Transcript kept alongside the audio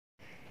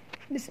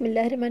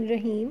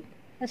बिस्मिल्लाहिर्रहमानिर्रहीम।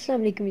 अस्सलाम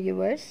वालेकुम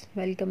viewers,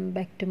 welcome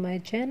back to my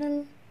channel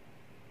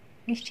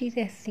Mishti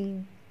Tehseen.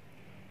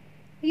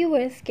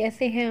 Viewers,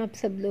 कैसे हैं आप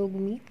सब लोग?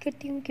 उम्मीद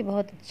करती हूँ कि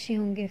बहुत अच्छे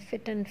होंगे,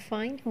 फिट एंड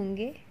फाइन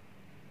होंगे।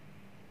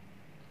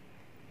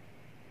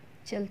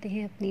 चलते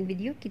हैं अपनी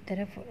वीडियो की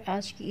तरफ। और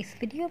आज की इस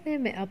वीडियो में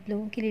मैं आप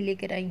लोगों के लिए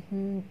लेकर आई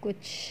हूँ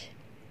कुछ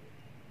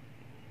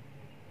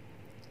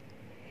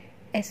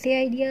ऐसे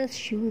आइडियाज़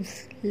शूज़,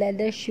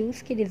 लेदर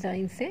शूज़ के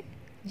डिज़ाइन हैं।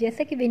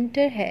 जैसा कि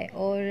विंटर है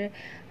और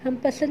हम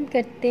पसंद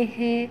करते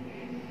हैं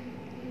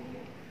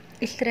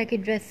इस तरह के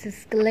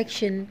ड्रेसेस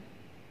कलेक्शन,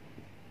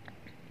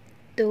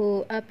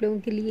 तो आप लोगों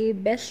के लिए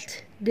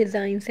बेस्ट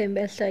डिज़ाइंस हैं,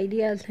 बेस्ट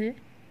आइडियाज़ हैं।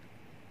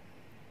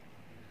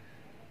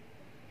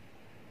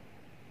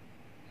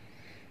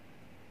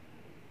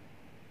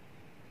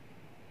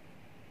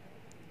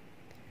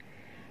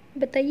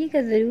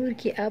 बताइएगा ज़रूर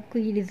कि आपको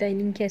ये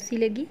डिज़ाइनिंग कैसी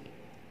लगी।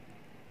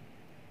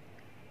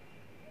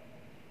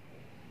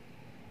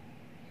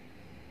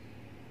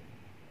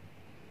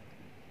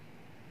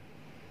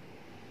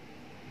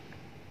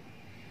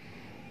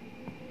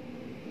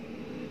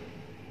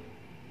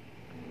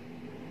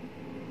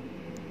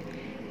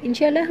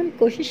 इंशाल्लाह हम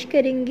कोशिश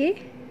करेंगे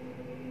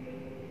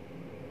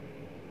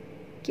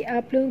कि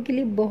आप लोगों के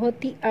लिए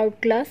बहुत ही आउट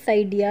क्लास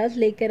आइडियाज़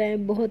लेकर आएँ,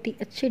 बहुत ही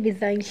अच्छे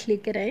डिज़ाइंस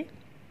लेकर आएँ।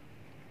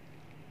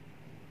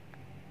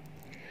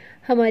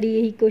 हमारी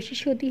यही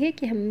कोशिश होती है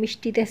कि हम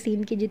मिष्टी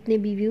तहसीन के जितने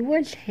भी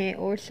व्यूवर्स हैं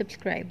और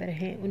सब्सक्राइबर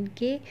हैं,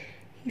 उनके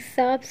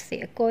हिसाब से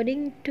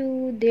according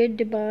to their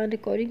demand,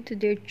 according to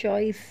their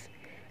choice,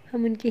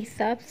 हम उनके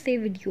हिसाब से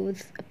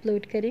वीडियोस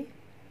अपलोड करें।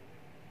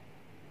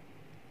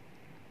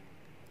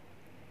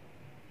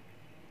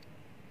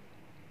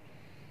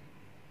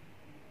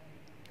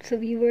 सो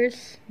व्यूवर्स,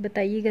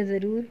 बताइएगा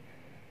ज़रूर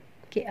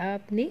कि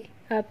आप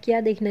क्या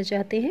देखना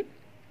चाहते हैं।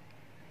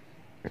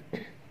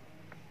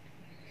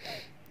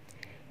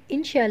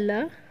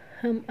 इंशाल्लाह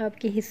हम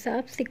आपके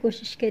हिसाब से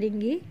कोशिश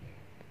करेंगे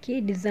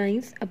कि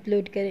डिज़ाइंस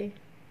अपलोड करें।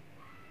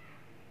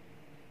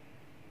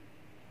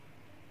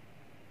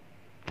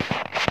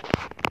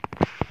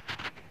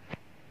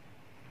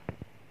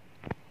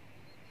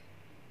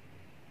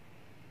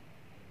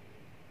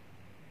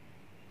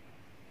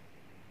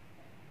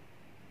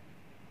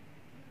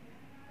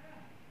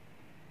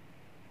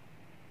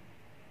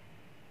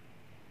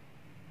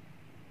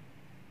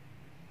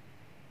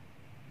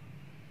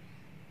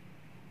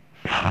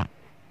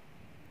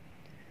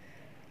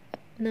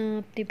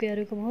 अपने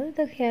प्यारों का बहुत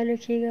ज़्यादा ख्याल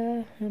रखिएगा,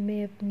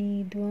 हमें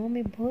अपनी दुआओं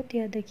में बहुत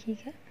याद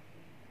रखिएगा।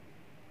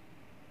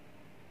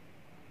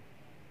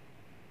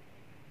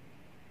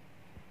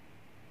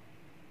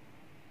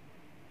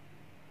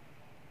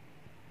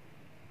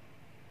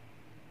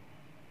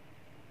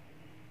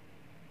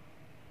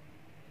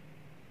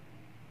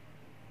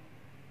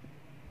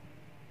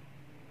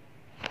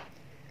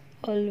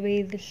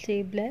 Always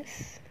stay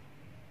bless.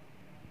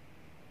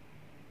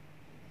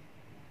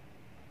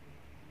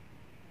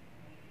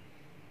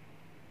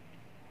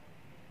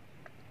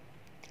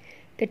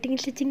 Cutting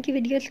stitching की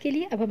वीडियोस के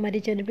लिए आप हमारे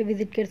चैनल पर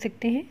विज़िट कर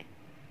सकते हैं।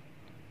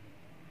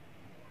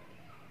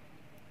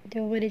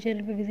 जब हमारे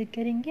चैनल पर विज़िट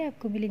करेंगे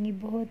आपको मिलेंगी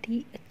बहुत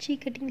ही अच्छी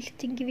कटिंग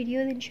स्टिचिंग की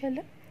वीडियोस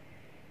इंशाल्लाह।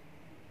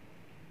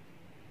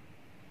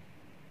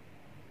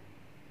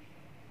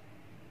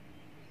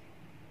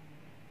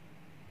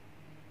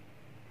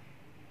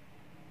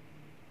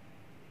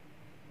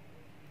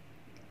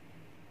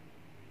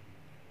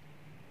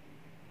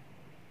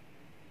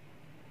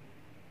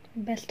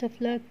 Best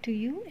of luck to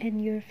you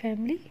and your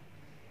family.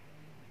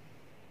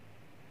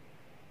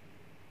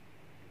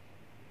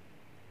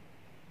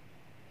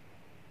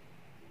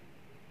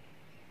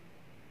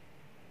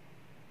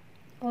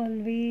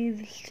 Always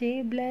stay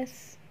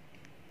blessed.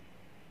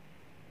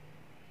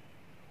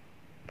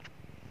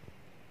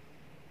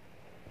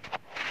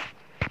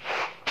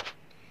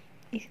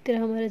 इसी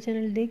तरह हमारा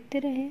चैनल देखते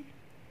रहें,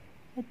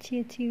 अच्छी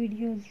अच्छी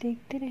वीडियोस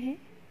देखते रहें।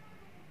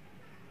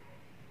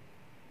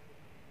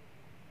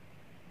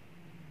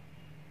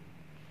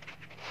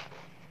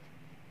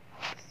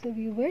 सो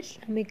व्यूवर्स,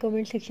 हमें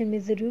कमेंट सेक्शन में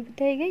ज़रूर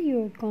बताइएगा।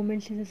 Your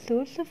comments is a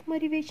source of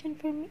motivation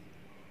for me.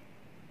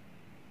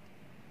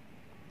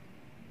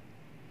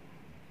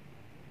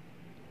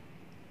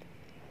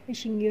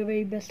 Wishing you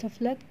very best of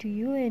luck to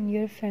you and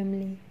your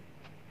family.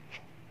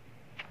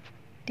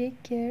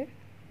 Take care.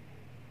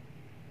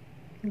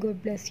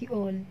 God bless you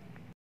all.